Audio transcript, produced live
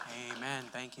Amen.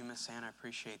 Thank you, Miss Ann. I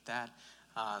appreciate that.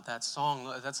 That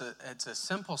song, it's a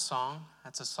simple song.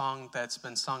 That's a song that's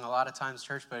been sung a lot of times,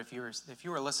 church. But if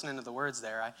you were listening to the words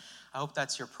there, I hope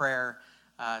that's your prayer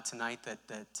tonight.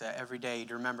 That every day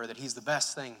you'd remember that He's the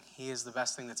best thing. He is the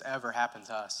best thing that's ever happened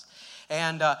to us.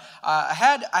 And I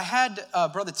had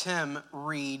Brother Tim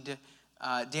read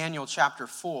Daniel chapter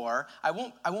 4. I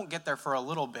won't get there for a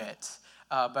little bit,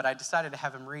 but I decided to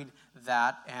have him read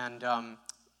that and.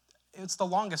 It's the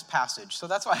longest passage, so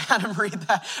that's why I had him read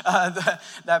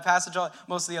that passage.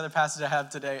 Most of the other passage I have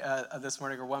today, this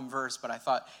morning, are one verse, but I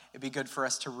thought it'd be good for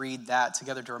us to read that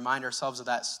together to remind ourselves of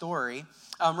that story.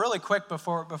 Really quick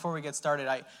before we get started,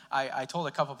 I told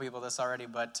a couple people this already,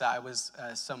 but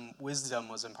some wisdom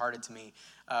was imparted to me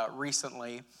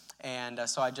recently, and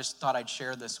so I just thought I'd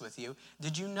share this with you.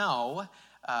 Did you know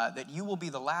that you will be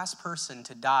the last person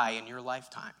to die in your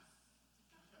lifetime?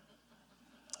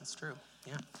 That's true.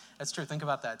 Yeah, that's true. Think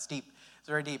about that. It's deep. It's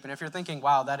very deep. And if you're thinking,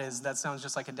 wow, that sounds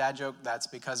just like a dad joke, that's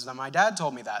because my dad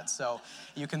told me that. So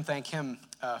you can thank him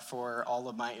for all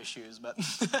of my issues. But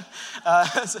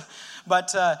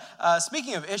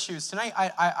speaking of issues, tonight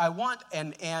I want,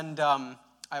 and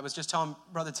I was just telling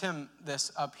Brother Tim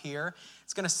this up here.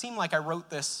 It's going to seem like I wrote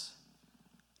this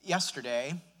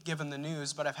yesterday, given the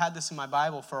news, but I've had this in my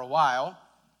Bible for a while.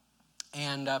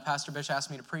 And Pastor Bish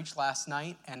asked me to preach last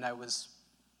night, and I was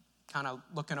kind of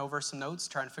looking over some notes,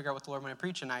 trying to figure out what the Lord wanted to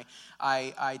preach, and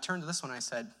I turned to this one and I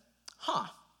said,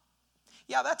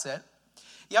 yeah, that's it.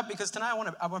 Yep, because tonight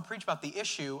I want to preach about the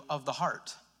issue of the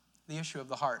heart. The issue of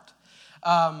the heart.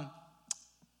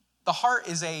 The heart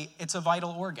it's a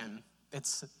vital organ.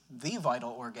 It's the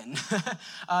vital organ.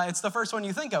 It's the first one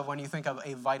you think of when you think of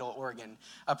a vital organ.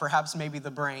 Perhaps maybe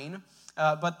the brain,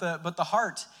 but the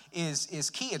heart is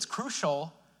key. It's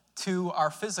crucial to our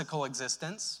physical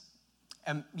existence.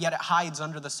 And yet it hides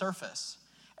under the surface.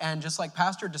 And just like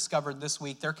Pastor discovered this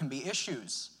week, there can be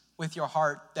issues with your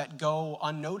heart that go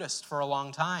unnoticed for a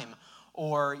long time,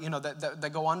 or that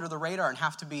go under the radar and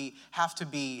have to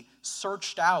be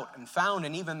searched out and found.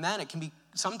 And even then,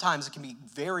 sometimes it can be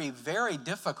very, very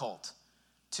difficult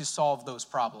to solve those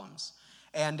problems.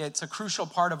 And it's a crucial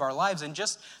part of our lives. And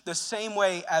just the same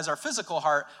way as our physical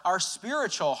heart, our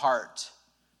spiritual heart,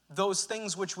 those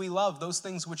things which we love, those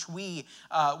things which we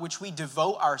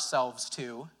devote ourselves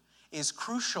to, is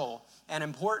crucial and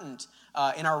important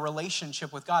in our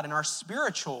relationship with God, in our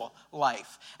spiritual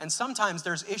life. And sometimes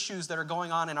there's issues that are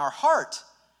going on in our heart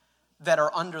that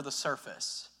are under the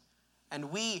surface.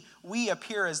 And we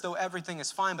appear as though everything is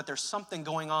fine, but there's something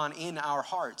going on in our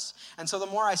hearts. And so the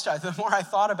more I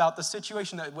thought about the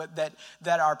situation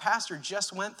that our pastor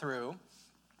just went through,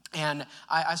 and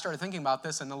I started thinking about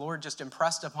this, and the Lord just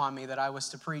impressed upon me that I was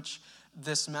to preach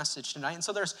this message tonight. And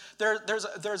so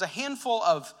there's a handful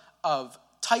of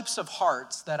types of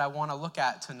hearts that I want to look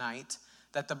at tonight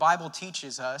that the Bible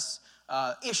teaches us,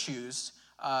 issues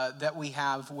that we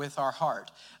have with our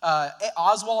heart.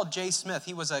 Oswald J. Smith,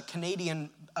 he was a Canadian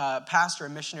pastor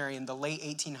and missionary in the late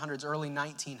 1800s, early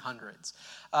 1900s.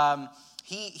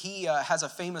 He has a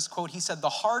famous quote. He said, "The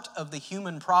heart of the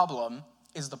human problem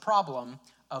is the problem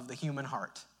of the human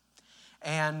heart."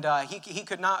 And he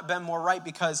could not have been more right,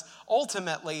 because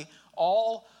ultimately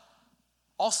all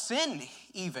sin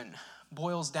even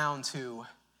boils down to,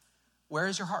 where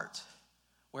is your heart?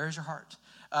 Where is your heart?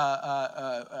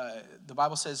 The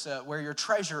Bible says, where your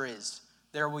treasure is,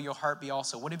 there will your heart be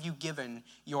also. What have you given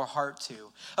your heart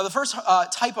to? The first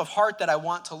type of heart that I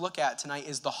want to look at tonight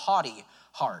is the haughty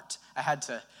heart. I had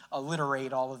to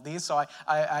alliterate all of these, so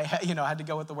I had to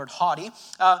go with the word haughty.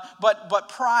 But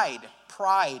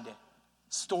pride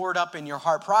stored up in your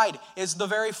heart. Pride is the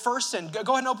very first sin.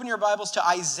 Go ahead and open your Bibles to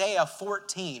Isaiah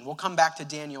 14. We'll come back to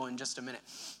Daniel in just a minute.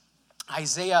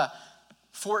 Isaiah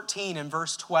 14 and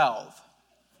verse 12.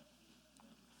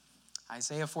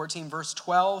 Isaiah 14, verse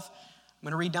 12. I'm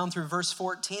going to read down through verse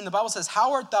 14. The Bible says,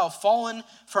 "How art thou fallen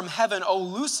from heaven, O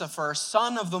Lucifer,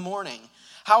 son of the morning?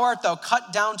 How art thou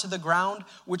cut down to the ground,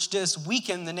 which didst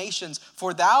weaken the nations?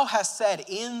 For thou hast said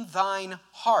in thine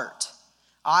heart,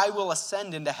 I will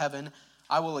ascend into heaven.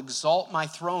 I will exalt my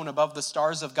throne above the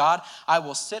stars of God. I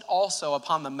will sit also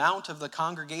upon the mount of the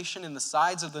congregation in the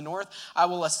sides of the north. I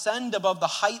will ascend above the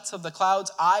heights of the clouds.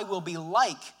 I will be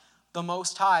like the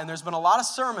Most High." And there's been a lot of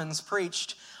sermons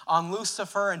preached on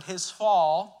Lucifer and his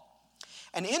fall.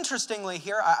 And interestingly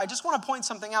here, I just want to point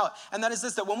something out, and that is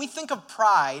this, that when we think of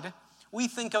pride, we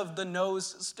think of the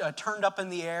nose turned up in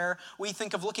the air. We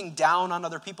think of looking down on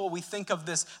other people. We think of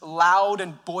this loud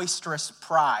and boisterous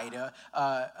pride.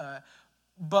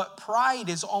 But pride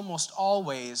is almost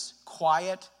always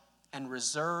quiet and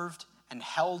reserved and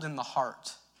held in the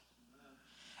heart.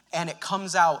 And it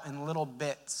comes out in little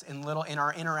bits, in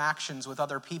our interactions with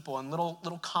other people, and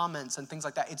little comments and things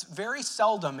like that. It's very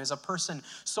seldom is a person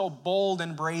so bold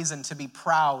and brazen to be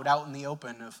proud out in the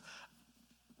open.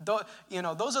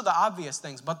 Those are the obvious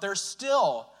things, but there's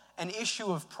still an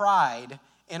issue of pride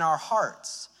in our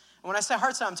hearts. And when I say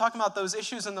hearts, I'm talking about those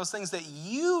issues and those things that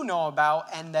you know about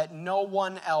and that no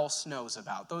one else knows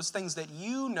about. Those things that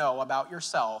you know about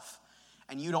yourself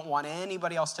and you don't want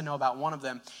anybody else to know about. One of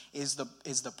them is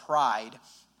the pride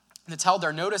that's held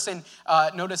there. Notice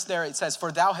there it says,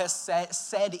 "For thou hast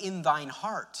said in thine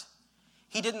heart."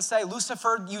 He didn't say,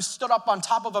 "Lucifer, you stood up on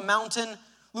top of a mountain.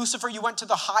 Lucifer, you went to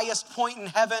the highest point in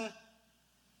heaven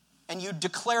and you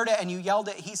declared it and you yelled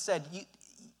it." He said,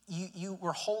 you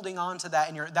were holding on to that,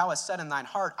 and thou hast said in thine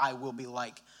heart, "I will be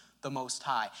like the Most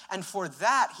High." And for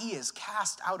that, he is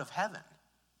cast out of heaven.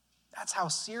 That's how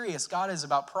serious God is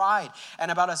about pride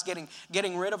and about us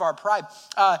getting rid of our pride.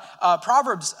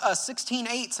 Proverbs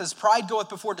 16:8 says, "Pride goeth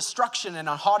before destruction, and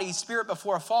a haughty spirit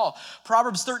before a fall."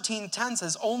 Proverbs 13:10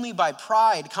 says, "Only by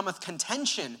pride cometh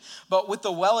contention, but with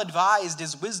the well-advised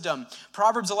is wisdom."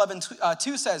 Proverbs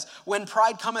 11:2 says, "When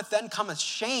pride cometh, then cometh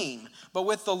shame, but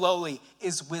with the lowly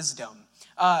is wisdom."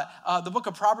 The book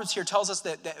of Proverbs here tells us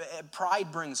that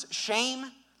pride brings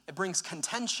shame, it brings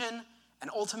contention, and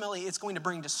ultimately, it's going to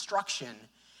bring destruction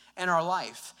in our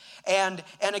life. And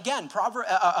again,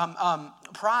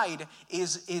 pride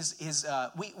is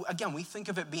we think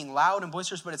of it being loud and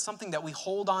boisterous, but it's something that we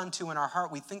hold on to in our heart.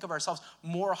 We think of ourselves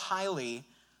more highly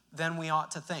than we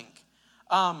ought to think.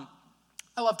 I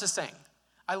love to sing.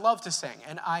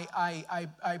 And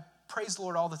I praise the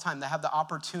Lord all the time to have the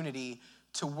opportunity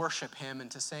to worship Him and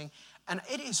to sing. And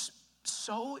it is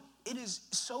so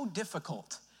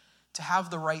difficult to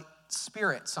have the right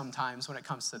spirit sometimes when it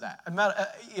comes to that. I've met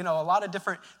a lot of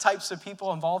different types of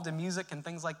people involved in music and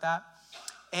things like that.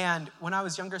 And when I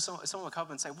was younger, someone would come up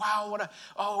and say, "Wow, what a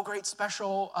great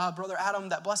special Brother Adam,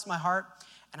 that blessed my heart."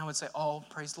 And I would say, "Oh,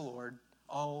 praise the Lord.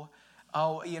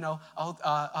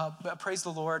 Praise the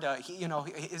Lord.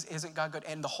 Isn't God good?"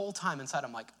 And the whole time inside,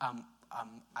 I'm like,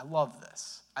 I love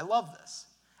this. I love this.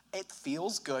 It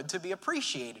feels good to be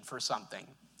appreciated for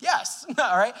something. Yes,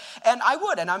 all right? And I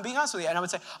would, and I'm being honest with you, and I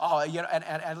would say,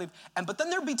 and I'd leave. But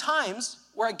then there'd be times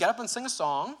where I'd get up and sing a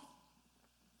song,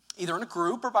 either in a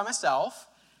group or by myself,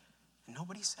 and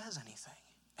nobody says anything.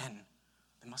 And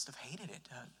they must have hated it.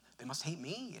 They must hate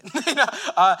me. The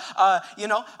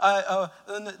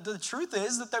truth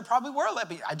is that there probably were.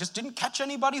 I just didn't catch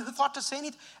anybody who thought to say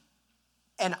anything.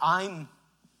 And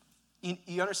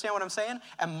you understand what I'm saying?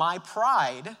 And my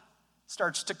pride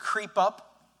starts to creep up.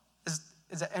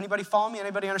 Is that anybody following me?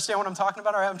 Anybody understand what I'm talking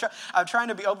about? All right, I'm trying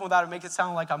to be open without it make it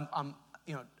sound like I'm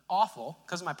awful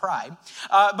because of my pride.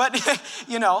 But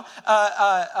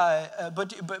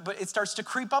it starts to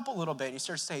creep up a little bit. You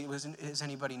start to say, is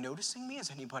anybody noticing me?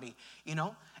 Is anybody,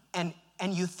 And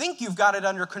you think you've got it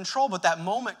under control, but that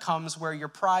moment comes where your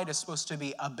pride is supposed to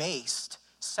be abased,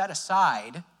 set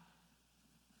aside,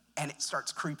 and it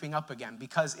starts creeping up again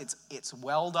because it's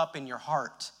welled up in your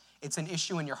heart. It's an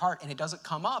issue in your heart, and it doesn't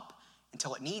come up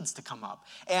until it needs to come up.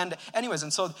 And anyways,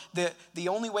 and so the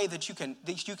only way that you can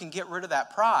get rid of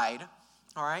that pride,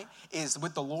 all right, is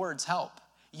with the Lord's help.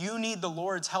 You need the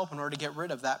Lord's help in order to get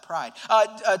rid of that pride.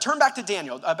 Turn back to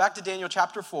Daniel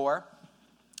chapter 4,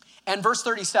 and verse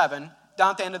 37,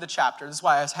 down at the end of the chapter. This is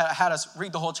why I had us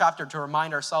read the whole chapter to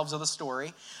remind ourselves of the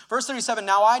story. Verse 37,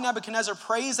 "Now I, Nebuchadnezzar,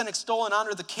 praise and extol and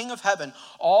honor the King of heaven,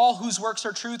 all whose works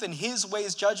are truth and his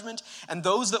ways judgment, and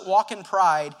those that walk in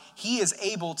pride, he is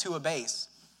able to abase."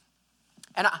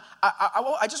 And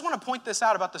I just want to point this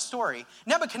out about the story.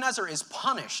 Nebuchadnezzar is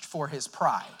punished for his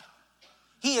pride.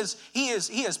 He is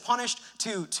punished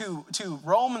to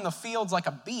roam in the fields like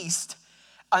a beast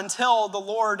until the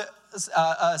Lord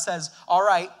says, "All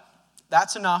right,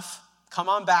 that's enough. Come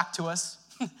on back to us."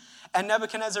 And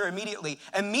Nebuchadnezzar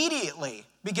immediately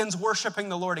begins worshiping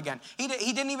the Lord again. He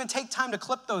didn't even take time to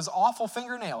clip those awful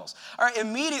fingernails. All right,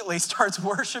 immediately starts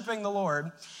worshiping the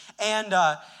Lord. And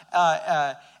at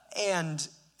the end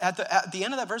of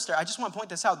that verse there, I just want to point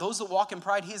this out. Those that walk in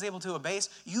pride, he is able to abase.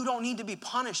 You don't need to be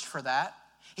punished for that.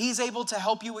 He's able to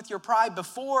help you with your pride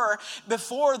before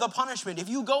the punishment. If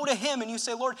you go to him and you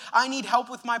say, "Lord, I need help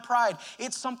with my pride.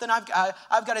 It's something I've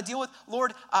got to deal with.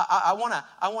 Lord, I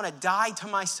want to die to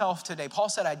myself today." Paul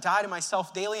said, "I die to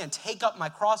myself daily and take up my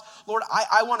cross." Lord,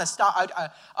 I want to stop.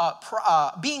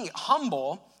 Being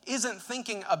humble isn't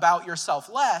thinking about yourself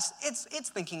less. It's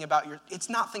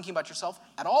not thinking about yourself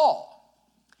at all.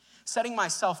 Setting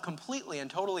myself completely and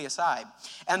totally aside.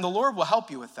 And the Lord will help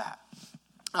you with that.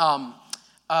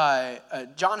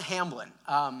 John Hamblin,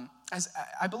 as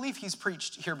I believe he's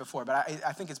preached here before, but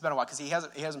I think it's been a while because he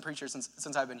hasn't preached here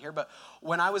since I've been here. But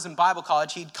when I was in Bible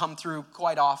college, he'd come through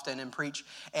quite often and preach,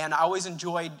 and I always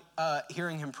enjoyed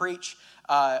hearing him preach.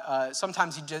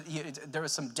 Sometimes there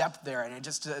was some depth there, and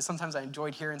sometimes I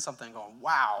enjoyed hearing something and going,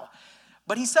 wow.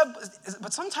 But he said,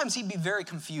 but sometimes he'd be very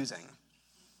confusing.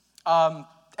 And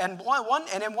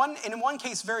in one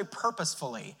case, very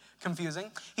purposefully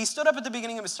confusing. He stood up at the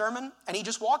beginning of his sermon, and he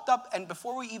just walked up, and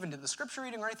before we even did the scripture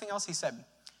reading or anything else, he said,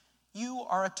 "You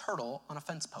are a turtle on a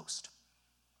fence post."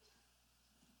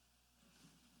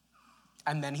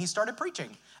 And then he started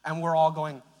preaching, and we're all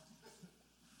going,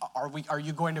 Are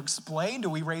you going to explain? Do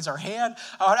we raise our hand?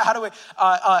 How do we?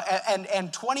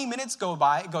 And 20 minutes goes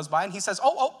by, and he says,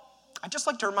 "Oh, I'd just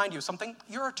like to remind you of something.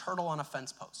 You're a turtle on a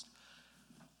fence post."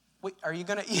 Wait, are you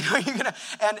gonna?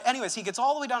 And anyways, he gets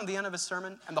all the way down to the end of his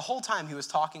sermon, and the whole time he was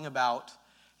talking about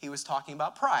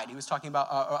pride. He was talking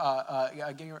about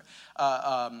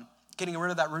getting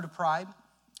rid of that root of pride.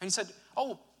 And he said,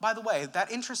 "Oh, by the way,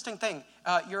 that interesting thing.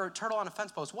 You're a turtle on a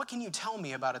fence post. What can you tell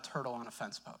me about a turtle on a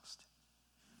fence post?"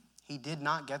 He did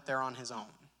not get there on his own.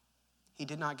 He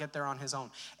did not get there on his own.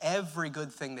 Every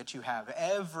good thing that you have,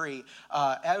 every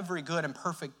good and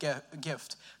perfect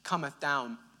gift cometh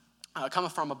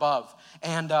from above,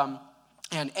 and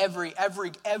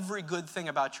every good thing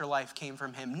about your life came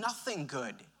from him. Nothing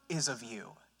good is of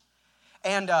you.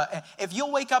 And if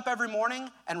you'll wake up every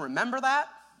morning and remember that,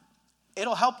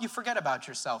 it'll help you forget about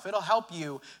yourself. It'll help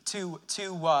you to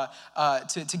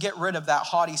get rid of that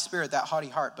haughty spirit, that haughty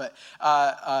heart. But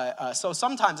so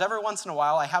sometimes, every once in a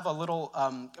while, I have a little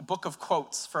book of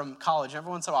quotes from college. Every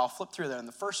once in a while, I'll flip through there, and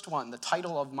the first one, the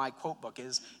title of my quote book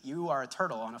is "You Are a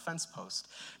Turtle on a Fence Post,"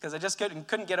 because I just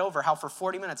couldn't get over how for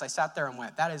 40 minutes I sat there and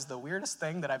went, "That is the weirdest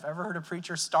thing that I've ever heard a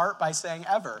preacher start by saying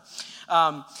ever."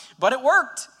 But it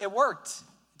worked. It worked.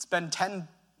 It's been 10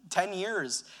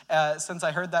 years since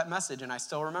I heard that message, and I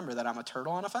still remember that I'm a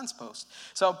turtle on a fence post.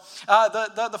 So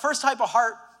the first type of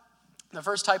heart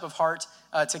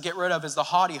to get rid of is the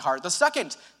haughty heart. The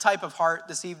second type of heart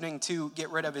this evening to get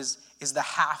rid of is the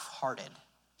half-hearted.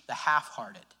 The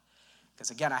half-hearted.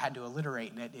 Because again, I had to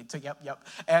alliterate, and it took, yep.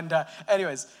 And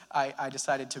anyways, I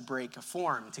decided to break a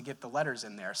form to get the letters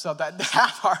in there. So the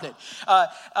half-hearted.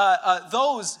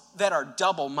 Those that are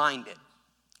double-minded.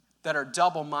 That are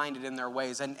double-minded in their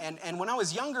ways. And when I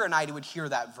was younger and I would hear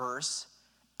that verse,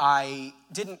 I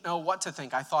didn't know what to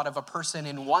think. I thought of a person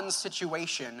in one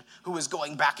situation who was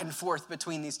going back and forth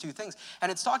between these two things.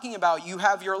 And it's talking about you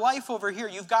have your life over here.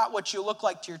 You've got what you look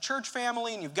like to your church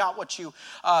family, and you've got what you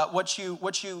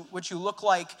look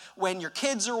like when your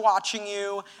kids are watching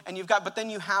you, and but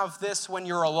then you have this when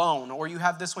you're alone, or you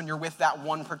have this when you're with that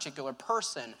one particular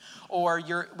person, or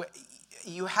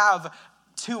you have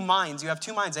two minds. You have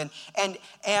two minds, and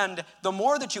the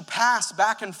more that you pass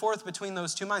back and forth between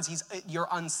those two minds, you're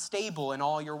unstable in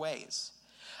all your ways.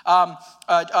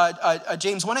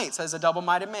 James 1:8 says a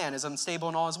double-minded man is unstable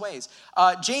in all his ways.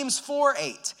 James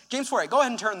 4:8. Go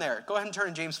ahead and turn there. Go ahead and turn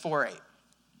to James 4:8.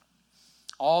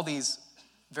 All these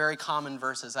very common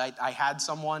verses. I had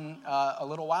someone a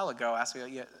little while ago ask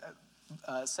me,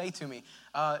 say to me,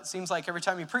 it seems like every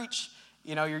time you preach,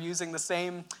 you're using the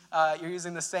same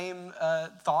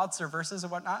thoughts or verses or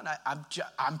whatnot. And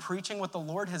I'm preaching what the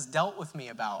Lord has dealt with me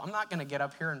about. I'm not going to get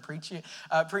up here and preach to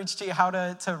you how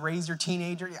to raise your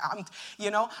teenager. I'm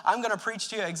going to preach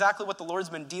to you exactly what the Lord's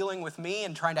been dealing with me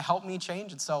and trying to help me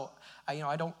change. And so,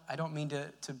 I don't mean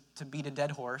to beat a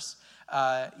dead horse.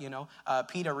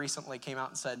 PETA recently came out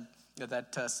and said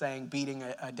that saying beating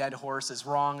a dead horse is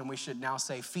wrong, and we should now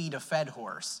say feed a fed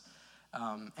horse.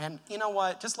 And you know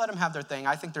what? Just let them have their thing.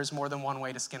 I think there's more than one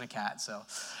way to skin a cat. So,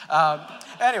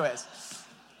 anyways,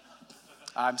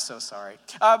 I'm so sorry.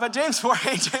 But James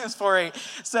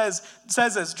 4:8 says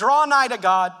this: "Draw nigh to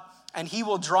God, and he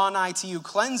will draw nigh to you.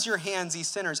 Cleanse your hands, ye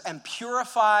sinners, and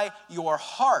purify your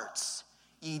hearts,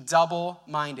 ye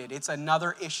double-minded." It's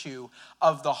another issue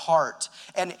of the heart.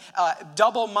 And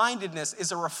double-mindedness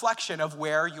is a reflection of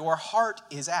where your heart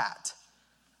is at.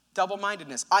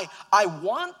 Double-mindedness. I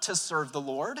want to serve the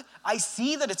Lord. I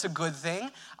see that it's a good thing.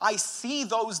 I see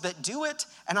those that do it,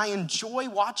 and I enjoy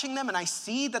watching them, and I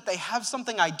see that they have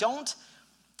something I don't,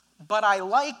 but I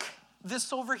like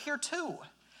this over here too.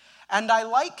 And I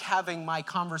like having my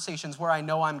conversations where I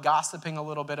know I'm gossiping a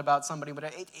little bit about somebody,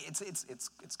 but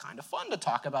it's kind of fun to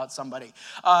talk about somebody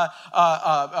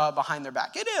behind their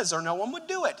back. It is, or no one would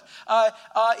do it.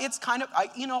 It's kind of,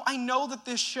 I know that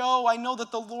this show, I know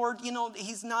that the Lord,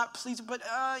 he's not pleased, but,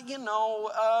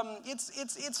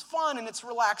 it's fun and it's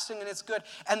relaxing and it's good.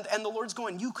 And the Lord's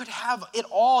going, you could have it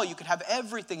all. You could have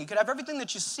everything. You could have everything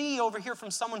that you see over here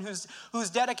from someone who's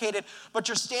dedicated, but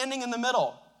you're standing in the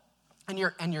middle. And you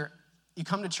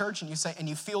come to church and you say, and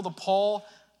you feel the pull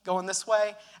going this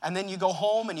way, and then you go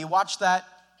home and you watch that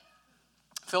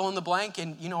fill in the blank,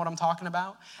 and you know what I'm talking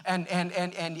about, and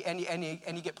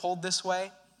you get pulled this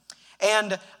way.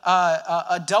 And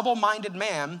a double-minded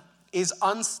man is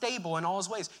unstable in all his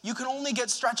ways. You can only get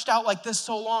stretched out like this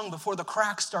so long before the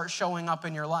cracks start showing up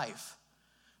in your life,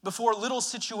 before little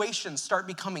situations start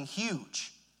becoming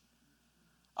huge.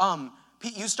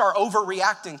 You start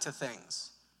overreacting to things.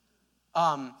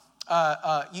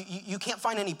 You can't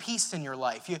find any peace in your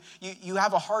life. You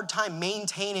have a hard time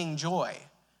maintaining joy.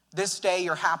 This day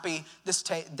you're happy, this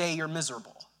day you're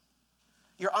miserable.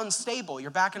 You're unstable, you're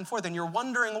back and forth, and you're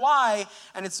wondering why,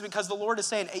 and it's because the Lord is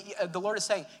saying,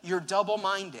 you're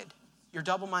double-minded. You're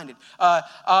double-minded.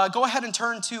 Go ahead and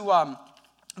turn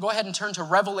to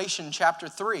Revelation chapter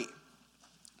 3.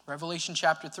 Revelation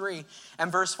chapter 3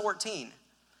 and verse 14.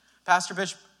 Pastor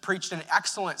Bishop preached an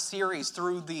excellent series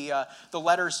through the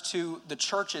letters to the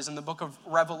churches in the book of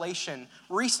Revelation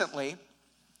recently.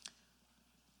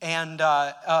 And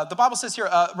the Bible says here,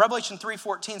 Revelation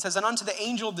 3:14 says, and unto the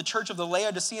angel of the church of the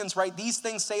Laodiceans write, these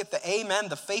things saith the Amen,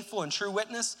 the faithful and true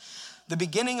witness, the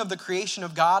beginning of the creation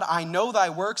of God. I know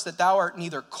thy works, that thou art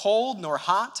neither cold nor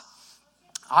hot.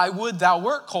 I would thou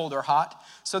wert cold or hot.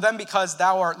 So then because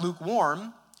thou art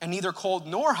lukewarm, and neither cold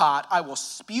nor hot, I will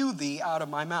spew thee out of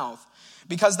my mouth.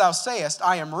 Because thou sayest,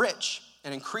 I am rich,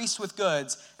 and increased with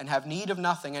goods, and have need of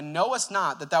nothing, and knowest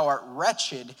not that thou art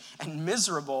wretched, and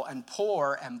miserable, and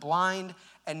poor, and blind,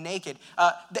 and naked.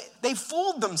 They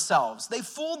fooled themselves. They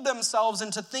fooled themselves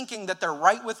into thinking that they're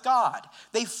right with God.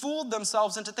 They fooled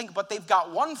themselves into thinking, but they've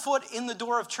got one foot in the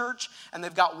door of church, and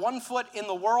they've got one foot in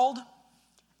the world,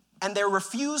 and they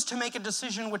refuse to make a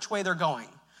decision which way they're going.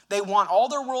 They want all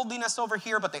their worldliness over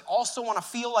here, but they also want to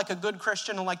feel like a good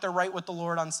Christian and like they're right with the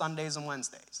Lord on Sundays and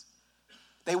Wednesdays.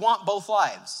 They want both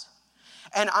lives.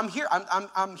 And I'm here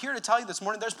to tell you this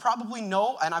morning, there's probably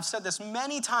and I've said this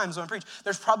many times when I preach,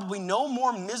 there's probably no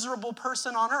more miserable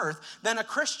person on earth than a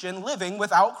Christian living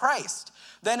without Christ,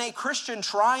 than a Christian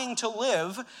trying to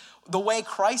live the way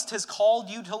Christ has called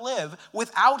you to live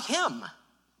without him.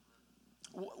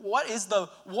 What is the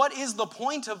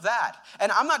point of that?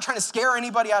 And I'm not trying to scare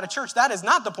anybody out of church. That is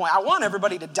not the point. I want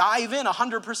everybody to dive in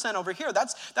 100% over here.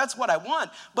 That's what I want.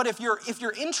 But if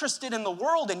you're interested in the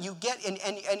world and you get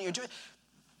and you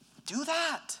do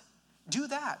that. Do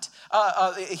that.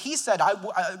 He said,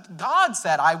 God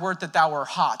said, I wert that thou were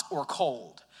hot or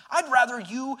cold. I'd rather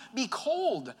you be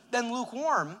cold than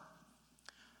lukewarm.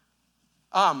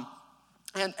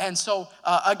 And so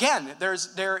again, there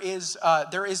is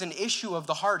an issue of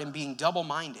the heart in being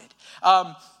double-minded.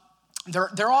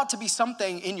 There ought to be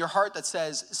something in your heart that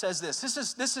says this.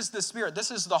 This is the spirit.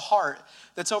 This is the heart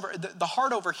that's over. The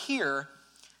heart over here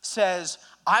says,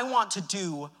 I want to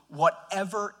do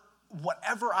whatever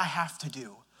I have to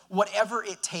do, whatever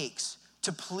it takes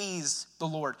to please the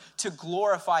Lord, to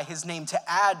glorify his name, to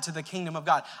add to the kingdom of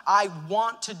God. I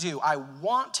want to do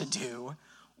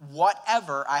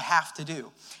whatever I have to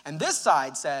do. And this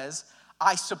side says,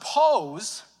 I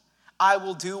suppose I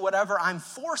will do whatever I'm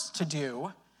forced to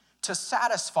do to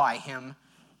satisfy him,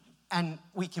 and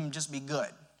we can just be good.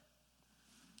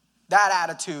 That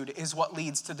attitude is what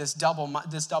leads to this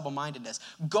double-mindedness.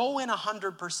 Go in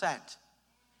 100%.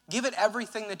 Give it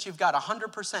everything that you've got,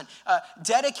 100%.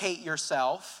 Dedicate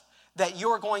yourself that you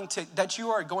are going to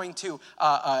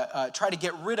try to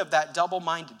get rid of that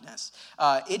double-mindedness.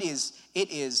 It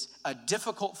is a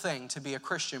difficult thing to be a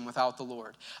Christian without the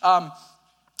Lord.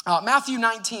 Matthew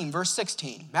 19, verse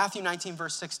 16. Matthew 19,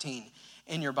 verse 16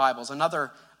 in your Bibles.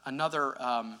 Another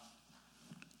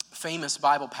famous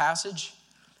Bible passage.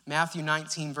 Matthew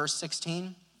 19, verse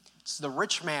 16. It's the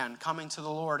rich man coming to the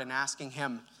Lord and asking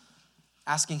him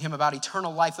about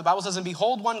eternal life. The Bible says, and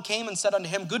behold, one came and said unto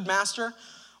him, Good master,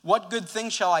 what good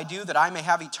thing shall I do that I may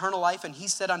have eternal life? And he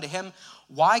said unto him,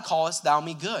 Why callest thou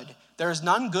me good? There is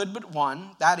none good but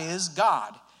one, that is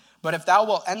God. But if thou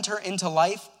wilt enter into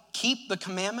life, keep the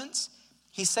commandments.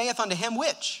 He saith unto him,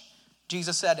 Which?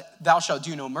 Jesus said, thou shalt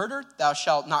do no murder, thou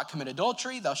shalt not commit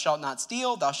adultery, thou shalt not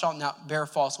steal, thou shalt not bear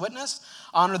false witness,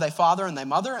 honor thy father and thy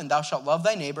mother, and thou shalt love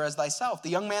thy neighbor as thyself. The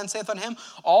young man saith unto him,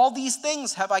 all these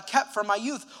things have I kept from my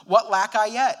youth, what lack I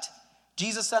yet?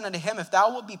 Jesus said unto him, if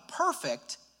thou wilt be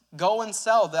perfect, go and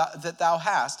sell that thou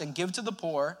hast, and give to the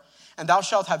poor, and thou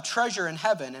shalt have treasure in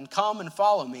heaven, and come and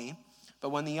follow me. But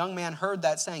when the young man heard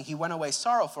that saying, he went away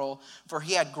sorrowful, for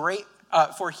he had great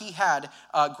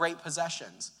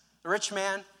possessions. The rich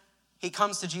man, he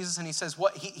comes to Jesus and he says,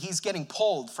 he's getting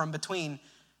pulled from between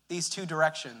these two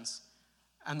directions.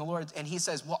 And the Lord, and he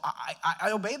says, well, I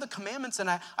obey the commandments and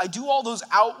I do all those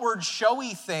outward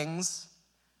showy things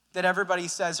that everybody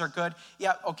says are good.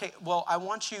 Yeah, okay, well, I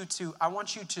want you to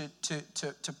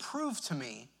prove to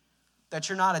me that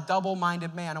you're not a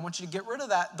double-minded man. I want you to get rid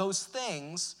of those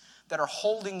things that are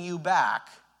holding you back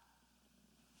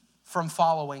from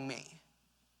following me.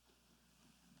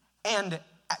 And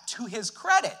to his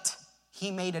credit, he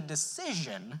made a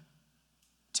decision,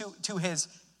 to his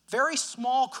very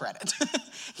small credit,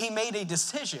 he made a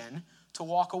decision to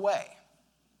walk away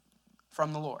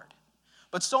from the Lord.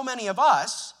 But so many of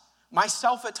us,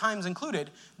 myself at times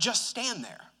included, just stand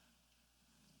there.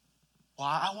 Well,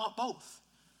 I want both.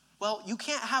 Well, you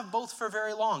can't have both for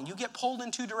very long. You get pulled in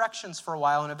two directions for a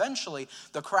while, and eventually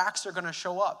the cracks are going to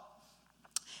show up.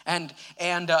 And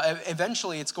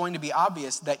eventually it's going to be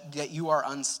obvious that you are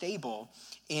unstable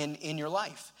in your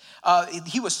life.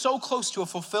 He was so close to a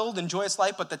fulfilled and joyous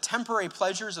life, but the temporary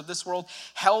pleasures of this world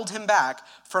held him back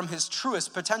from his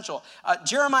truest potential.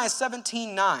 Jeremiah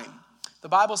 17:9, the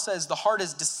Bible says, the heart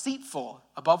is deceitful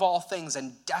above all things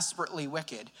and desperately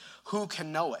wicked. Who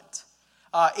can know it?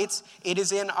 It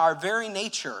is in our very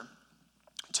nature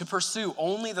to pursue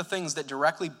only the things that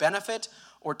directly benefit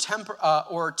that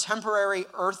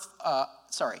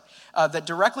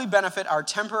directly benefit our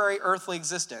temporary earthly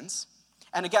existence.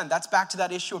 And again, that's back to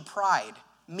that issue of pride.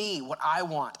 Me, what I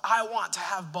want. I want to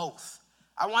have both.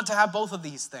 I want to have both of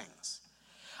these things.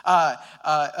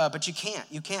 But you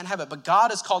can't have it. But God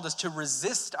has called us to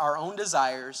resist our own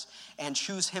desires and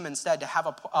choose him instead, to have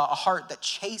a heart that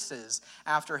chases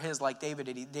after his, like David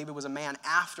did. David was a man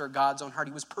after God's own heart.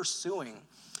 He was pursuing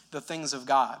the things of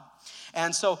God.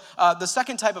 And so the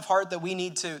second type of heart that we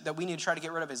need to try to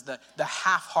get rid of is the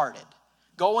half-hearted.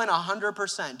 Go in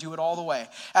 100%, do it all the way.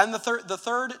 And the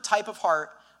third type of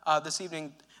heart this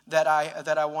evening that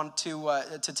I want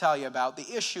to tell you about,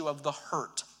 the issue of the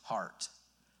hurt heart,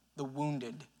 the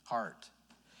wounded heart.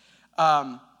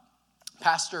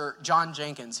 Pastor John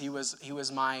Jenkins, he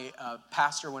was my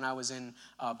pastor when I was in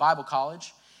Bible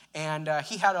college. And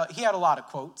he had a lot of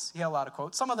quotes.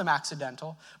 Some of them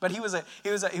accidental, but he was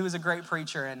a great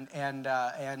preacher, and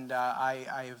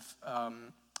I've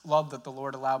loved that the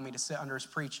Lord allowed me to sit under his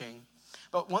preaching.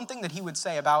 But one thing that he would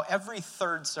say about every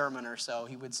third sermon or so,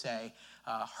 he would say,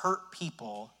 "Hurt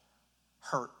people,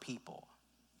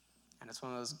 and it's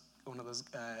one of those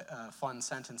fun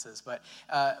sentences.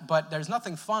 But there's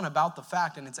nothing fun about the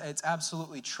fact, and it's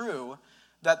absolutely true,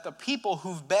 that the people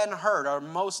who've been hurt are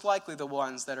most likely the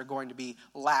ones that are going to be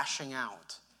lashing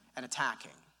out and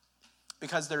attacking,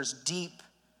 because there's deep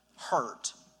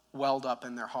hurt welled up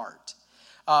in their heart.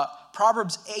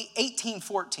 Proverbs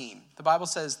 18:14, the Bible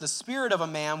says, the spirit of a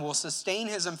man will sustain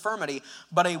his infirmity,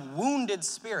 but a wounded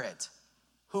spirit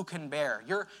who can bear?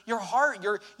 Your heart,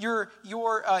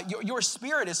 your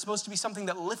spirit is supposed to be something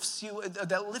that lifts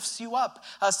you up,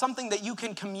 something that you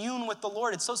can commune with the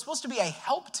Lord. It's supposed to be a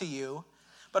help to you.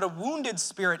 But a wounded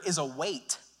spirit is a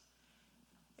weight.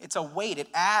 It's a weight. It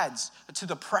adds to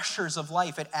the pressures of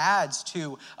life. It adds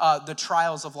to the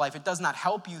trials of life. It does not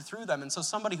help you through them. And so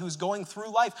somebody who's going through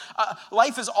life,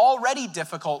 life is already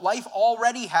difficult. Life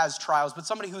already has trials. But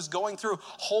somebody who's going through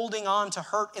holding on to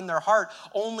hurt in their heart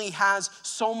only has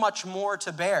so much more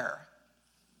to bear.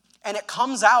 And it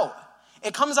comes out.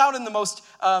 It comes out in the most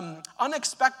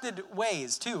unexpected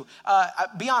ways, too.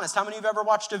 Be honest, how many of you have ever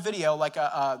watched a video like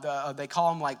they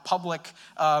call them like public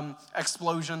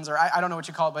explosions, or I don't know what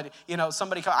you call it, but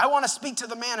somebody I want to speak to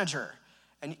the manager.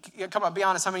 And come on, be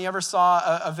honest, how many of you ever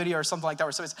saw a video or something like that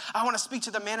where somebody says, I want to speak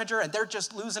to the manager, and they're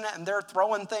just losing it, and they're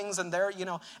throwing things, and they're,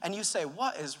 and you say,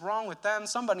 what is wrong with them?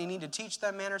 Somebody need to teach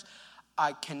them manners.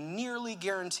 I can nearly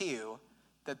guarantee you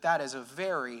that is a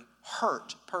very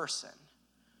hurt person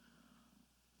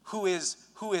who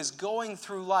is going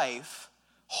through life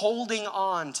holding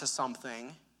on to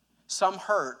something, some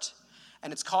hurt,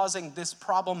 and it's causing this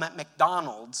problem at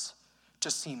McDonald's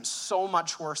to seem so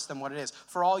much worse than what it is.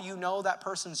 For all you know, that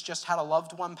person's just had a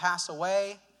loved one pass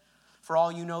away. For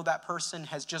all you know, that person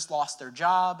has just lost their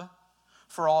job.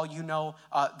 For all you know,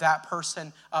 that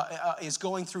person is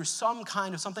going through some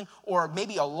kind of something, or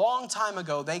maybe a long time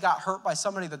ago they got hurt by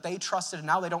somebody that they trusted, and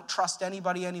now they don't trust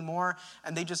anybody anymore,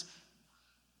 and they just,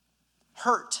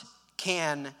 hurt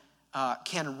can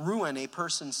ruin a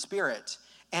person's spirit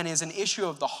and is an issue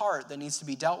of the heart that needs to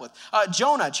be dealt with.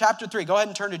 Jonah chapter 3, go ahead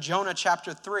and turn to Jonah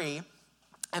chapter 3,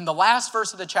 and the last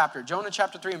verse of the chapter, Jonah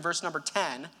chapter 3 and verse number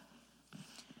 10.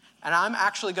 And I'm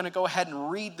actually going to go ahead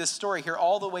and read this story here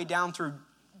all the way down through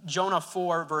Jonah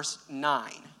 4, verse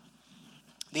 9.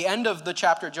 The end of the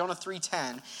chapter, Jonah 3:10,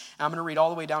 and I'm going to read all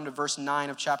the way down to verse 9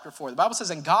 of chapter 4. The Bible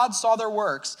says, "And God saw their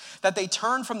works, that they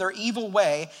turned from their evil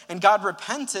way, and God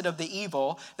repented of the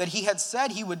evil that he had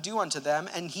said he would do unto them,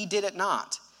 and he did it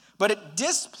not. But it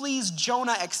displeased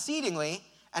Jonah exceedingly,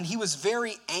 and he was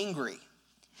very angry.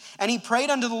 And he prayed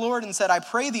unto the Lord and said, I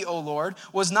pray thee, O Lord,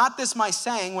 was not this my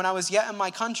saying when I was yet in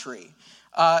my country?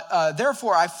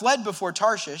 Therefore I fled before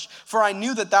Tarshish, for I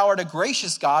knew that thou art a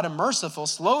gracious God, and merciful,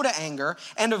 slow to anger,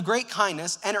 and of great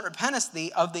kindness, and it repentest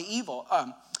thee of the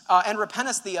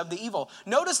evil.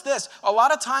 Notice this, a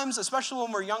lot of times, especially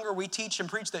when we're younger, we teach and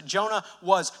preach that Jonah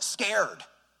was scared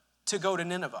to go to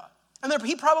Nineveh. And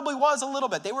he probably was a little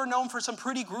bit. They were known for some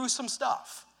pretty gruesome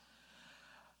stuff.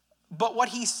 But what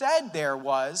he said there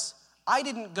was, I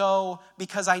didn't go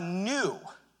because I knew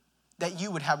that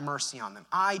you would have mercy on them.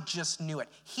 I just knew it.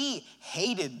 He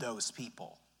hated those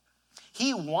people.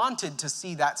 He wanted to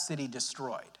see that city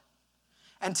destroyed.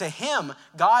 And to him,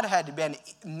 God had been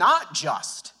not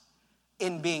just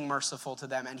in being merciful to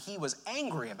them, and he was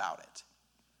angry about it.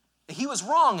 He was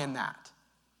wrong in that.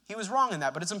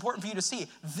 But it's important for you to see,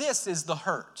 this is the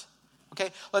hurt.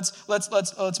 Okay,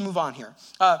 let's move on here.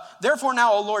 Therefore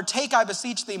now, O Lord, take, I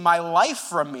beseech thee, my life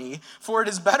from me, for it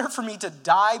is better for me to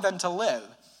die than to live.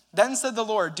 Then said the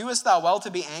Lord, doest thou well to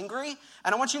be angry?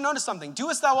 And I want you to notice something.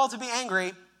 Doest thou well to be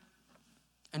angry?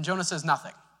 And Jonah says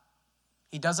nothing.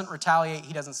 He doesn't retaliate.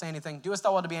 He doesn't say anything. Doest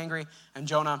thou well to be angry? And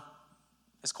Jonah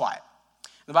is quiet.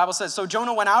 The Bible says, so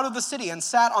Jonah went out of the city and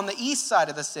sat on the east side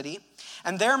of the city,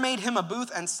 and there made him a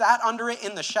booth and sat under it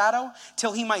in the shadow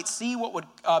till he might see what would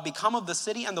become of the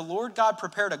city. And the Lord God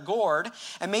prepared a gourd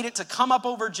and made it to come up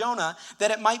over Jonah,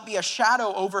 that it might be a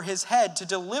shadow over his head to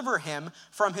deliver him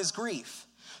from his grief.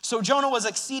 So Jonah was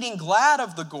exceeding glad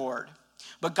of the gourd.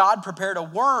 But God prepared a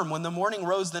worm when the morning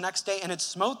rose the next day, and it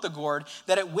smote the gourd,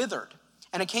 that it withered.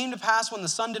 And it came to pass when the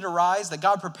sun did arise, that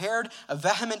God prepared a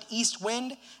vehement east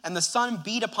wind, and the sun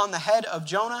beat upon the head of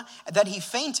Jonah, that he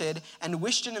fainted and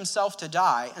wished in himself to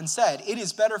die, and said, it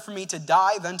is better for me to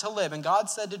die than to live. And God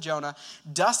said to Jonah,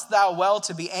 dost thou well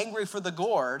to be angry for the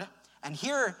gourd? And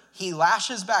here he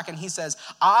lashes back and he says,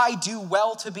 I do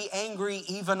well to be angry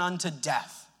even unto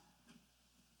death.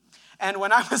 And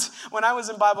when I was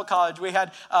in Bible college, we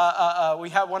used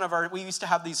to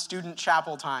have these student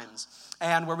chapel times,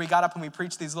 and where we got up and we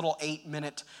preached these little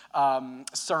 8-minute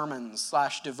sermons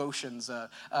 / devotions,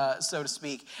 so to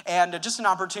speak. And just an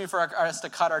opportunity for us to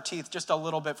cut our teeth just a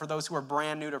little bit for those who are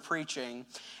brand new to preaching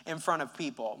in front of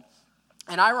people.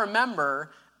 And I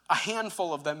remember a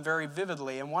handful of them very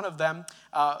vividly. And one of them,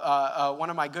 one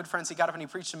of my good friends, he got up and he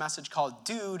preached a message called,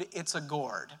 Dude, It's a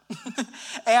Gourd.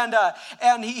 and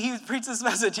he preached this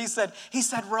message. He said,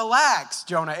 relax,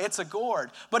 Jonah, it's a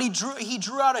gourd. But he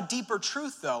drew out a deeper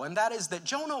truth, though, and that is that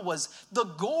Jonah was the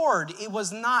gourd. It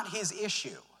was not his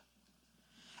issue.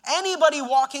 Anybody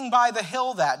walking by the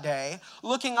hill that day,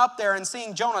 looking up there and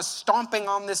seeing Jonah stomping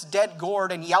on this dead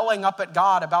gourd and yelling up at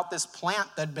God about this plant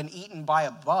that had been eaten by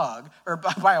a bug or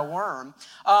by a worm,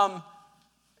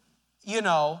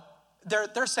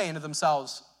 they're saying to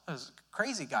themselves, there's a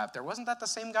crazy guy up there. Wasn't that the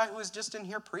same guy who was just in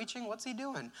here preaching? What's he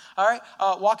doing? All right,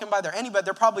 walking by there. Anybody,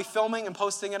 they're probably filming and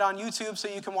posting it on YouTube so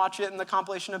you can watch it in the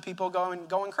compilation of people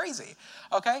going crazy,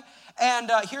 okay?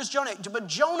 And here's Jonah. But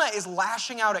Jonah is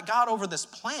lashing out at God over this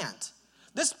plant.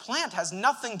 This plant has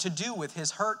nothing to do with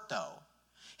his hurt, though.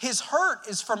 His hurt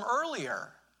is from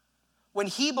earlier, when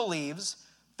he believes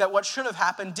that what should have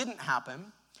happened didn't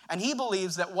happen, and he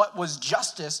believes that what was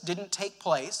justice didn't take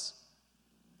place.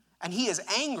 And he is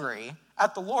angry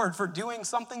at the Lord for doing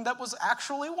something that was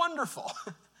actually wonderful.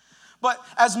 But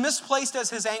as misplaced as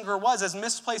his anger was, as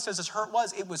misplaced as his hurt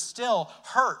was, it was still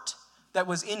hurt that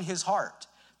was in his heart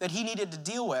that he needed to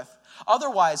deal with.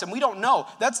 Otherwise, and we don't know,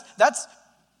 that's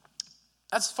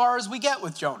as far as we get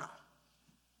with Jonah.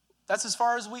 That's as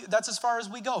far as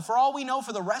we go. For all we know,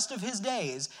 for the rest of his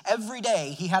days, every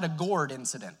day he had a gourd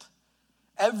incident.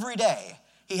 Every day.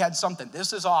 He had something.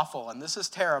 This is awful, and this is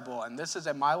terrible, and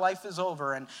my life is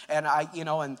over, and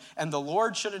the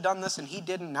Lord should have done this, and he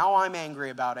didn't. Now I'm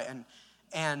angry about it,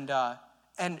 and to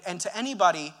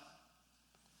anybody,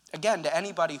 Again, to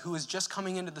anybody who is just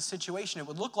coming into the situation, it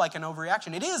would look like an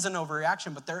overreaction. It is an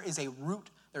overreaction, but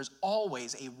there's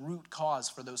always a root cause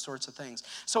for those sorts of things.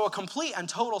 So a complete and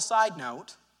total side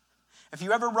note, if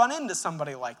you ever run into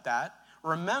somebody like that,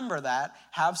 remember that,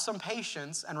 have some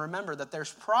patience, and remember that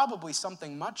there's probably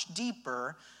something much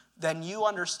deeper than you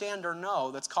understand or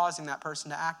know that's causing that person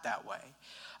to act that way.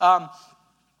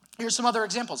 Here's some other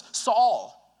examples.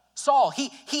 Saul,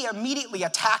 he immediately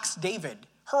attacks David,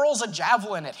 hurls a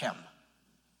javelin at him.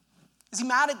 Is he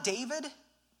mad at David?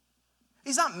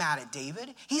 He's not mad at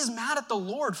David. He's mad at the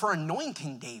Lord for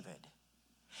anointing David.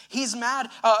 He's mad.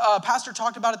 Pastor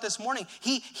talked about it this morning.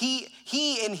 He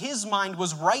in his mind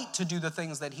was right to do the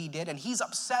things that he did, and he's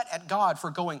upset at God for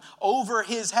going over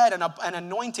his head and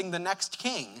anointing the next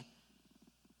king.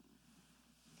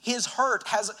 His hurt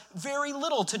has very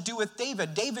little to do with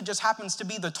David. David just happens to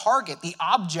be the target, the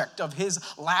object of his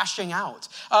lashing out.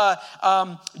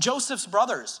 Joseph's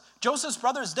brothers, Joseph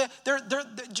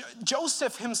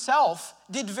himself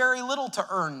did very little to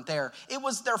earn there. It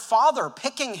was their father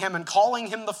picking him and calling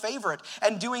him the favorite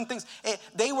and doing things.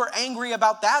 They were angry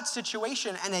about that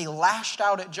situation, and they lashed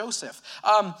out at Joseph.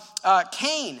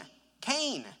 Cain,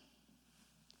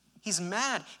 he's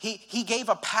mad. He gave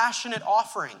a passionate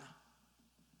offering.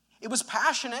 It was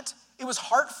passionate, it was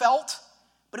heartfelt,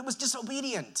 but it was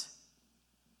disobedient.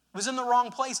 It was in the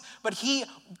wrong place, but he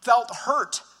felt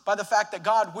hurt by the fact that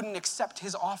God wouldn't accept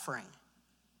his offering.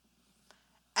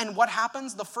 And what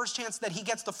happens? The first chance that he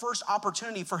gets, the first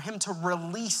opportunity for him to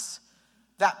release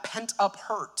that pent-up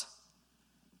hurt,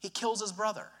 he kills his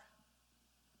brother.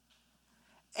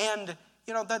 And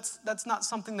that's not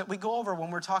something that we go over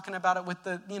when we're talking about it with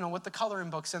the coloring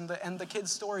books and the kids'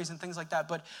 stories and things like that.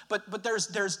 But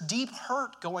there's deep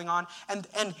hurt going on,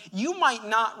 and you might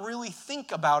not really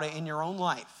think about it in your own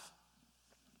life.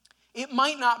 It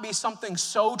might not be something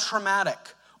so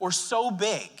traumatic or so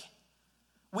big.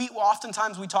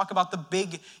 Oftentimes we talk about the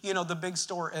big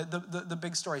story, the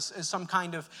big stories, some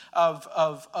kind of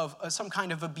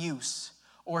abuse,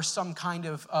 or some kind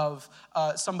of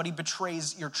somebody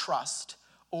betrays your trust,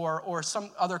 or some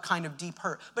other kind of deep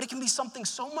hurt. But it can be something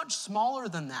so much smaller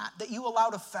than that you allow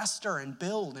to fester and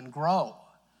build and grow.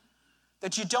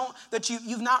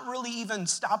 You've not really even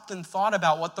stopped and thought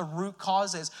about what the root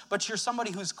cause is, but you're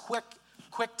somebody who's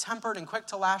quick-tempered and quick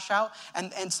to lash out,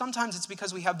 and sometimes it's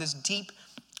because we have this deep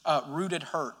rooted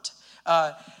hurt.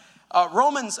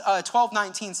 Romans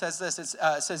 12:19 says this.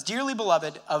 It says, "Dearly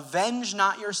beloved, avenge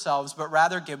not yourselves, but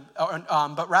rather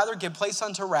give place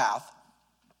unto wrath.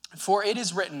 For it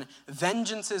is written,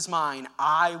 vengeance is mine,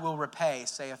 I will repay,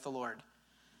 saith the Lord."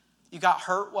 You got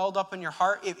hurt welled up in your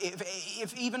heart.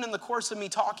 If even in the course of me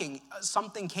talking,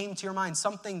 something came to your mind,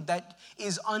 something that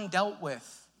is undealt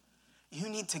with, you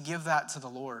need to give that to the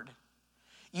Lord.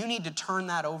 You need to turn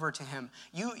that over to him.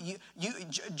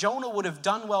 Jonah would have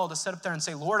done well to sit up there and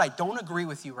say, "Lord, I don't agree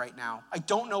with you right now. I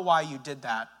don't know why you did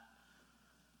that.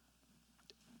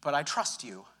 But I trust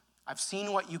you. I've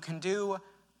seen what you can do.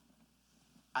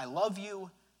 I love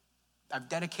you. I've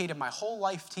dedicated my whole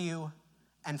life to you.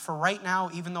 And for right now,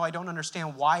 even though I don't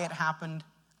understand why it happened,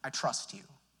 I trust you.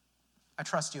 I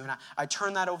trust you, and I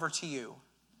turn that over to you."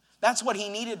 That's what he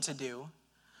needed to do.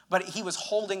 But he was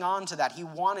holding on to that. He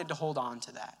wanted to hold on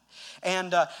to that.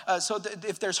 And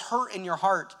if there's hurt in your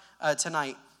heart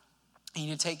tonight, you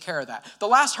need to take care of that. The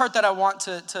last heart that I want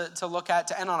to look at,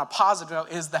 to end on a positive note,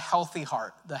 is the healthy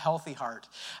heart. The healthy heart.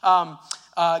 Go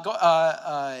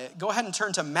ahead and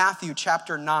turn to Matthew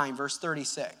chapter 9, verse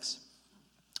 36.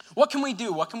 What can we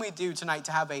do? What can we do tonight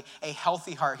to have a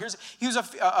healthy heart? Here's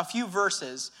a few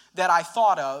verses that I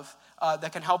thought of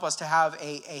that can help us to have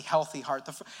a healthy heart.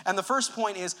 And the first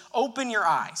point is, open your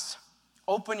eyes.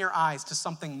 Open your eyes to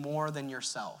something more than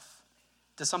yourself,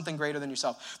 to something greater than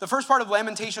yourself. The first part of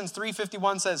Lamentations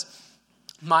 3:51 says,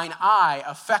 "Mine eye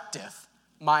affecteth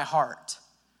my heart."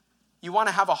 You want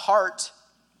to have a heart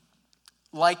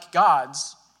like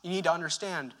God's, you need to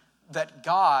understand that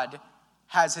God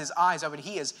has his eyes open.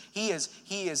 He is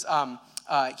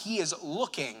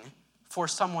looking for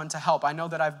someone to help. I know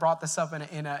that I've brought this up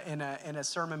in a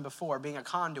sermon before, being a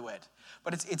conduit,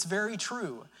 but it's very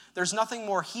true. There's nothing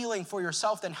more healing for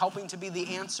yourself than helping to be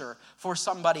the answer for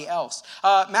somebody else.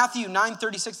 Matthew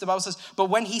 9:36, the Bible says, "But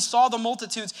when he saw the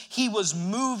multitudes, he was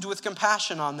moved with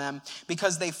compassion on them,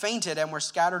 because they fainted and were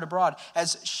scattered abroad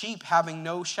as sheep having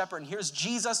no shepherd." And here's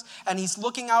Jesus, and he's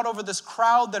looking out over this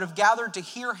crowd that have gathered to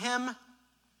hear him,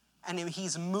 and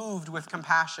he's moved with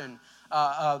compassion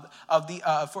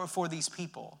for these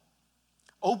people.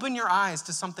 Open your eyes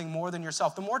to something more than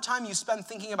yourself. The more time you spend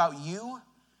thinking about you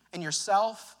and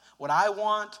yourself, what I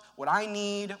want, what I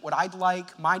need, what I'd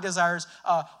like, my desires.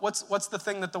 What's the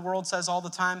thing that the world says all the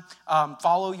time?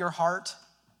 Follow your heart,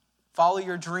 follow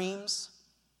your dreams,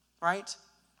 right?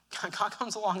 God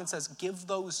comes along and says, give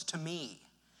those to me.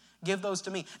 Give those to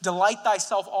me. Delight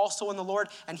thyself also in the Lord,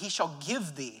 and he shall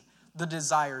give thee the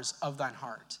desires of thine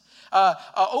heart.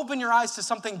 Open your eyes to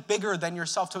something bigger than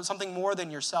yourself, to something more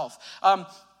than yourself.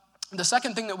 The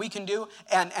second thing that we can do,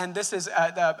 and this is,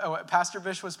 Pastor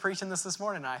Bish was preaching this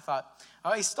morning, and I thought,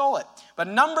 oh, he stole it. But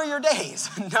number your days.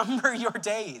 Number your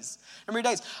days. Number your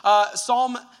days.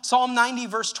 Psalm 90,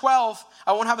 verse 12.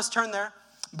 I won't have us turn there.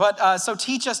 But so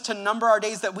teach us to number our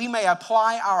days that we may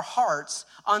apply our hearts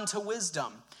unto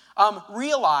wisdom.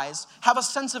 Realize, have a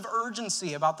sense of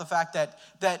urgency about the fact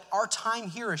that our time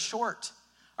here is short.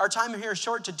 Our time here is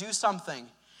short to do something.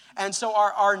 And so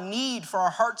our need for our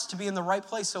hearts to be in the right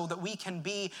place so that we can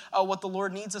be what the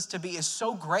Lord needs us to be is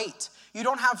so great. You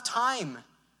don't have time.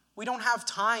 We don't have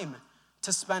time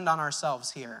to spend on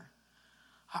ourselves here.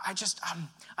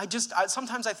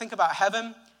 Sometimes I think about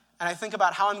heaven and I think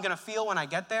about how I'm going to feel when I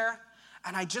get there.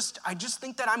 And I just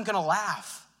think that I'm going to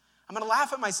laugh. I'm going to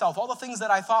laugh at myself. All the things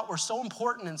that I thought were so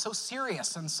important and so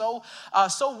serious and so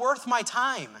worth my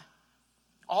time.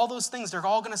 All those things, they're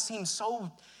all going to seem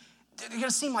they're going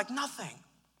to seem like nothing.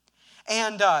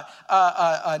 And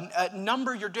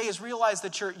number your days. Realize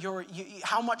that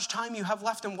how much time you have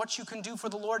left and what you can do for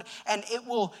the Lord. And it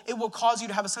will cause you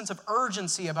to have a sense of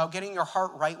urgency about getting your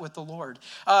heart right with the Lord.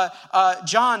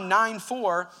 John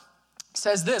 9:4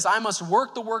 says this, I must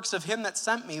work the works of him that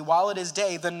sent me while it is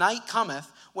day. The night cometh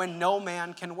when no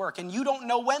man can work. And you don't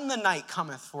know when the night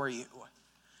cometh for you.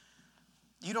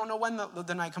 You don't know when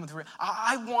the night cometh for you.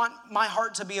 I want my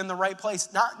heart to be in the right place.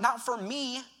 Not for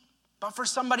me, but for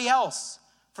somebody else.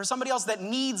 For somebody else that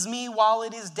needs me while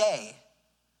it is day.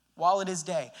 While it is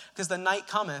day. Because the night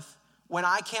cometh when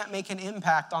I can't make an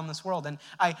impact on this world. And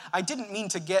I didn't mean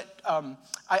to get,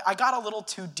 I got a little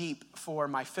too deep for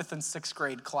my 5th and 6th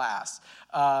grade class.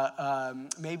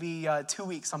 Maybe 2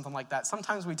 weeks, something like that.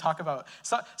 Sometimes we're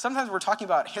talking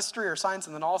about history or science,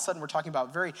 and then all of a sudden we're talking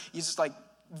about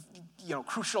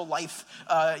crucial life,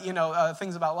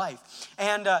 things about life.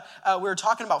 And we were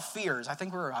talking about fears. I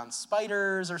think we were on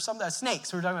spiders or something,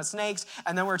 snakes. We were talking about snakes,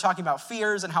 and then we were talking about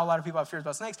fears and how a lot of people have fears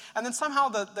about snakes. And then somehow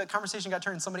the conversation got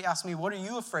turned. Somebody asked me, what are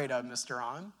you afraid of, Mr.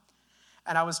 On?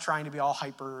 And I was trying to be all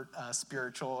hyper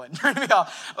spiritual and trying to be all,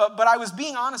 but I was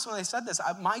being honest when they said this.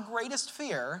 My greatest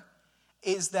fear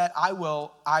is that I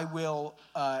will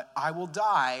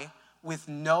die with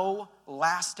no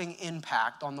lasting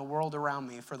impact on the world around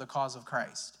me for the cause of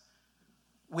Christ.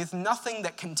 With nothing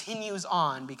that continues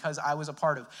on because I was a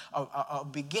part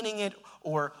of beginning it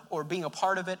or being a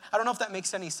part of it. I don't know if that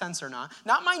makes any sense or not.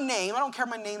 Not my name. I don't care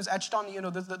if my name's etched on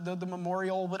the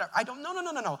memorial, whatever. I don't,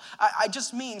 no. I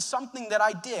just mean something that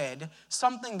I did,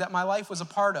 something that my life was a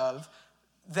part of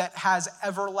that has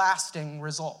everlasting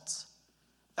results.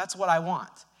 That's what I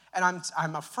want. And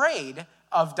I'm afraid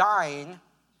of dying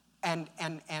and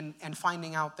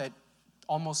finding out that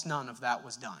almost none of that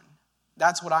was done.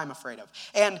 That's what I'm afraid of.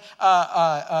 And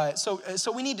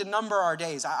so we need to number our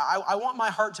days. I want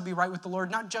my heart to be right with the Lord,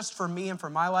 not just for me and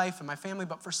for my life and my family,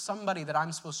 but for somebody that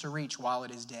I'm supposed to reach while it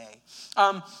is day.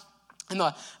 And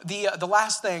the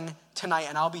last thing tonight,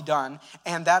 and I'll be done,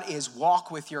 and that is walk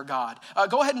with your God.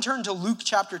 Go ahead and turn to Luke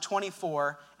chapter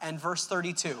 24 and verse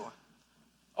 32.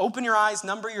 Open your eyes,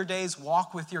 number your days,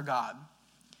 walk with your God.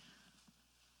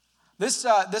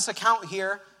 This account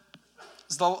here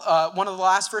is one of the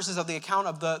last verses of the account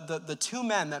of the two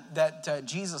men that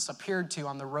Jesus appeared to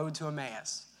on the road to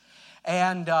Emmaus.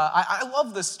 And I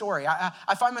love this story.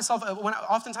 I find myself,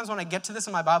 oftentimes when I get to this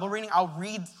in my Bible reading, I'll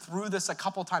read through this a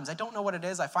couple times. I don't know what it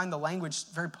is. I find the language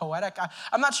very poetic.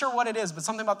 I'm not sure what it is, but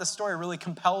something about this story really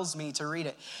compels me to read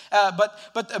it.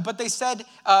 But they said,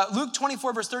 Luke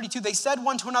 24, verse 32, they said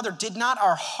one to another, did not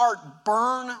our heart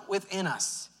burn within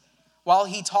us while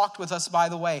he talked with us by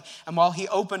the way, and while he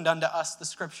opened unto us the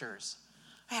scriptures?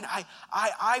 Man,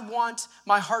 I want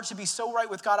my heart to be so right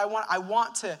with God. I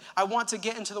want to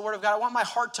get into the Word of God. I want my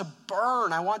heart to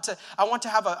burn. I want to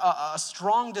have a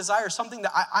strong desire, something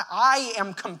that I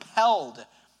am compelled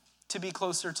to be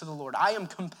closer to the Lord. I am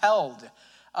compelled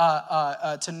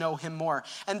to know him more.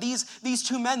 And these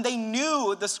two men, they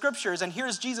knew the scriptures, and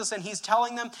here's Jesus, and he's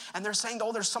telling them, and they're saying,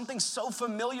 oh, there's something so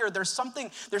familiar. There's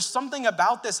something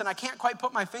about this, and I can't quite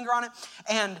put my finger on it.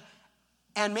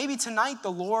 And maybe tonight,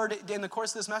 the Lord, in the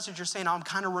course of this message, you're saying, I'm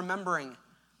kind of remembering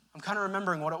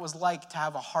what it was like to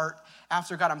have a heart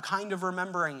after God. I'm kind of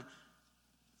remembering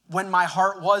when my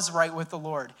heart was right with the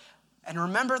Lord. And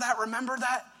remember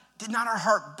that? Did not our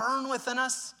heart burn within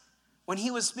us when he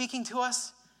was speaking to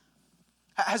us?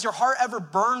 Has your heart ever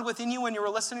burned within you when you were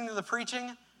listening to the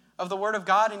preaching of the Word of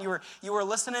God, and you were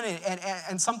listening,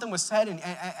 and something was said, and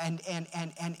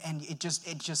it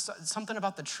just something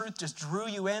about the truth just drew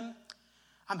you in?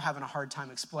 I'm having a hard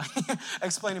time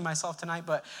explaining myself tonight,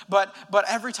 but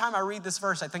every time I read this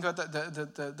verse, I think about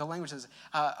the languages.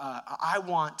 I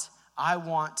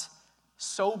want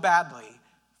so badly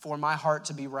for my heart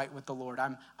to be right with the Lord.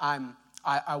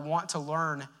 I want to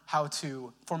learn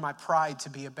for my pride to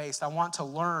be abased. I want to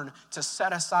learn to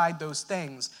set aside those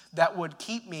things that would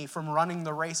keep me from running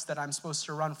the race that I'm supposed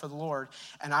to run for the Lord.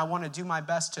 And I want to do my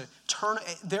best to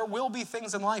there will be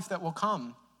things in life that will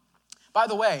come. By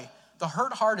the way, the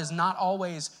hurt heart is not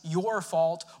always your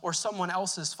fault or someone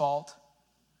else's fault.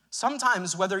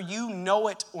 Sometimes, whether you know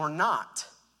it or not,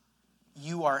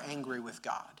 you are angry with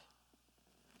God.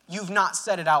 You've not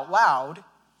said it out loud.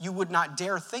 You would not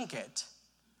dare think it.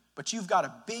 But you've got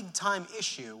a big time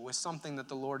issue with something that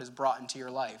the Lord has brought into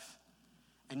your life.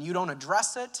 And you don't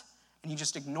address it, and you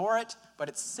just ignore it, but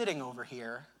it's sitting over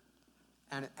here,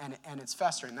 and it's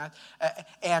festering.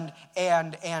 And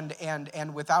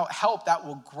without help, that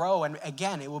will grow, and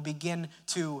again, it will begin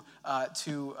to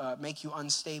make you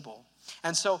unstable.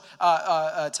 And so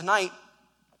tonight,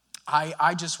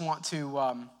 I just want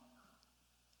to.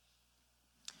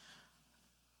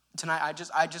 Tonight,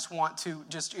 I just want to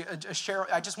share.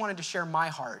 I just wanted to share my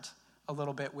heart a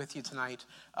little bit with you tonight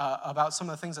about some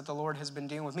of the things that the Lord has been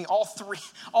dealing with me.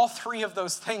 All three of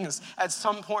those things at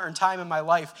some point in time in my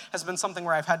life has been something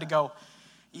where I've had to go,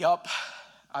 yup,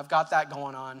 I've got that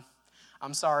going on.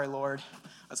 I'm sorry, Lord.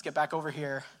 Let's get back over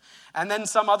here. And then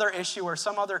some other issue or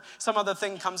some other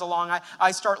thing comes along.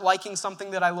 I start liking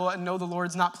something that I know the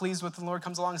Lord's not pleased with. And the Lord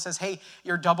comes along and says, hey,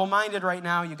 you're double-minded right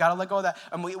now. You got to let go of that.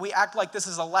 And we act like this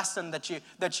is a lesson that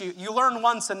you learn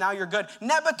once and now you're good.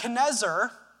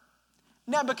 Nebuchadnezzar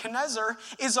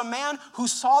is a man who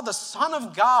saw the Son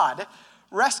of God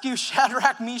rescue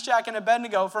Shadrach, Meshach, and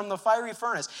Abednego from the fiery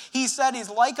furnace. He said he's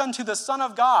like unto the Son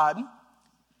of God.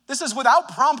 This is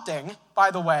without prompting,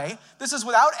 by the way. This is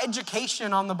without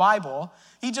education on the Bible.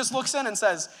 He just looks in and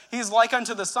says, he's like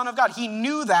unto the Son of God. He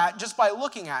knew that just by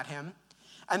looking at him.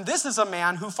 And this is a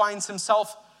man who finds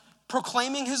himself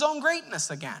proclaiming his own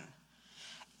greatness again,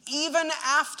 even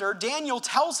after Daniel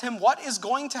tells him what is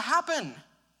going to happen.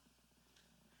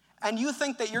 And you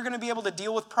think that you're going to be able to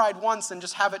deal with pride once and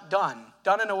just have it done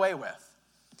and away with.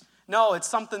 No, it's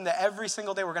something that every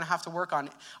single day we're going to have to work on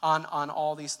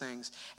all these things.